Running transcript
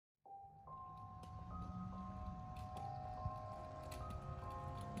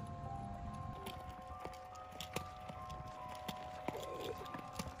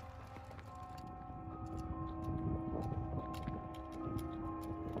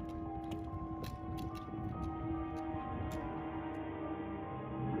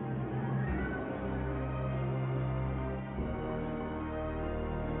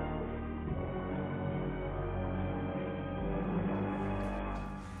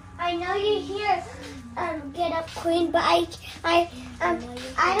I know you're here, Get Up Queen, but I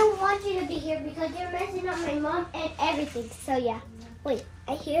don't want you to be here because you're messing up my mom and everything. So yeah. Wait,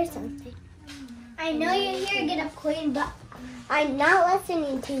 I hear something. I know you're here, Get Up Queen, but I'm not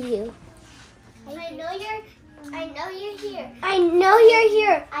listening to you. I know you're here. I know you're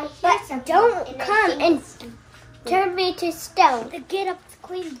here. But don't come and turn me to stone. The Get Up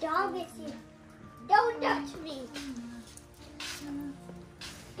Queen dog is here. Don't touch me.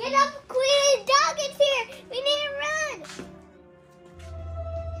 Get Up Queen dog is here. We need to run.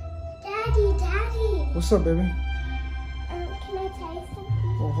 Daddy. What's up, baby? Can I tell you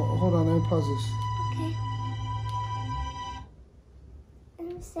something? Oh, hold on, let me pause this. Okay.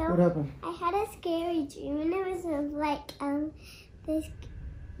 So What happened? I had a scary dream, and it was like this.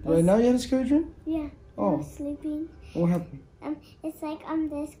 Right now you had a scary dream? Yeah. Oh. I was sleeping. What happened? It's like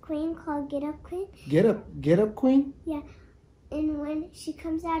this queen called Get Up Queen. Get up, Queen? Yeah. And when she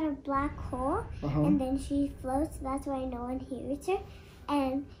comes out of a black hole, and then she floats, that's why no one hears her.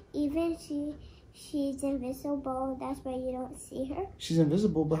 And even she's invisible. That's why you don't see her. She's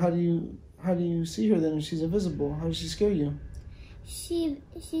invisible, but how do you see her then if she's invisible? How does she scare you? She's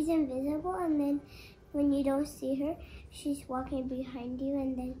invisible, and then when you don't see her, she's walking behind you,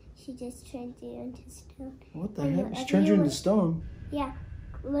 and then she just turns you into stone. What the heck? She turns you into stone? Yeah.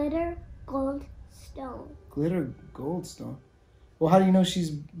 Glitter, gold, stone. Glitter, gold, stone. Well, how do you know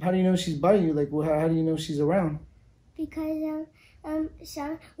she's by you? Like, well, how do you know she's around? Because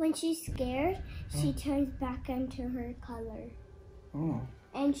when she's scared, she turns back into her color. Oh.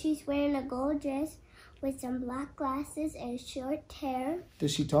 And she's wearing a gold dress with some black glasses and short hair.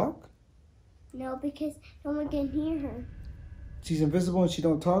 Does she talk? No, because no one can hear her. She's invisible and she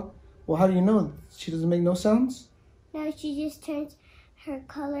don't talk? Well, how do you know? She doesn't make no sounds? No, she just turns her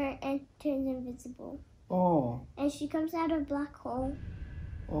color and turns invisible. Oh. And she comes out of a black hole.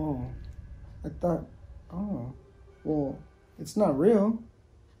 Oh. I thought, well, it's not real.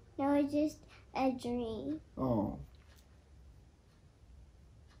 No, it's just a dream. Oh.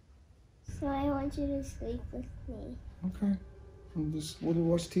 So I want you to sleep with me. Okay. We'll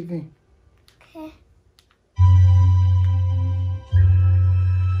watch TV. Okay.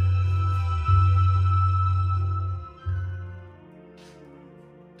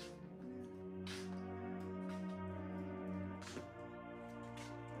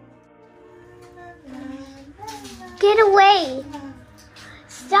 Get away!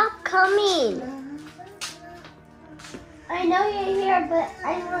 Stop coming! I know you're here, but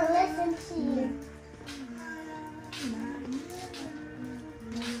I won't listen to you.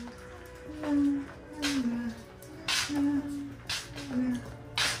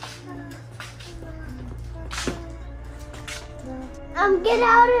 Get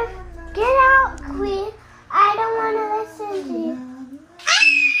out, Queen. I don't want to listen to you.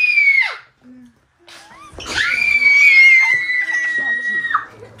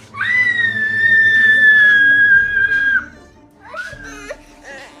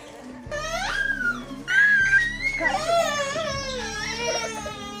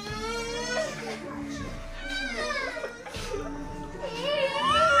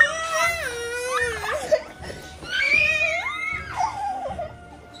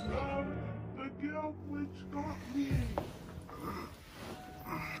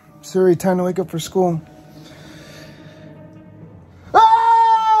 Siri, time to wake up for school.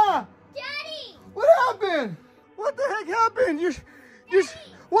 Ah! Daddy! What happened? What the heck happened?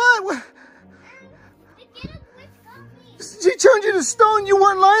 What? She turned you to stone. You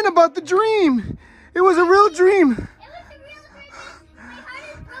weren't lying about the dream. It was a real dream. It was a real dream. My heart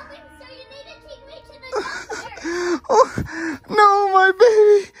is broken, so you need to take me to the doctor. Oh, no, my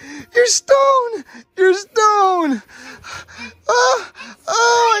baby. You're stone. You're stone.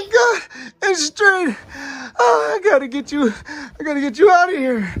 Oh my God. And straight. Oh, I gotta get you out of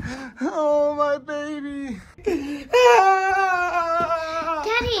here. Oh, my baby.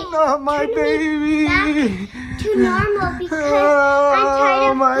 Daddy, not my baby. Back to normal because I'm tired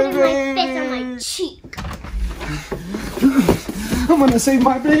of putting my fist on my cheek. I'm gonna save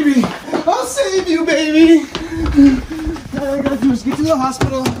my baby. I'll save you, baby. All I gotta do is get to the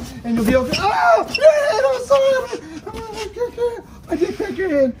hospital and you'll be okay. Oh, I'm sorry. I did crack your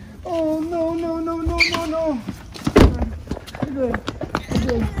head. Oh, no.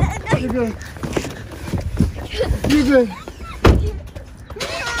 You're good.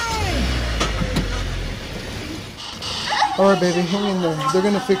 All right, baby, hang in there. They're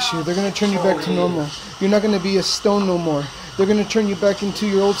gonna fix you. They're gonna turn you back to normal. You're not gonna be a stone no more. They're gonna turn you back into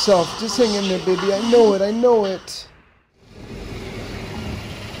your old self. Just hang in there, baby. I know it.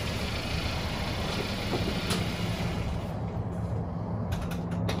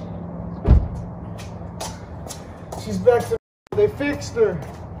 She's back to they fixed her.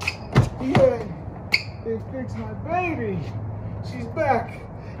 Yeah, they fixed my baby. She's back.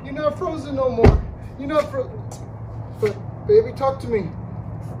 You're not frozen no more. You're not frozen. But baby, talk to me.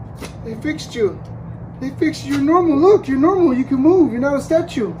 They fixed you. They fixed you. You're normal. Look, you're normal. You can move. You're not a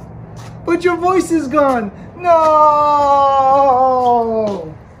statue. But your voice is gone. No.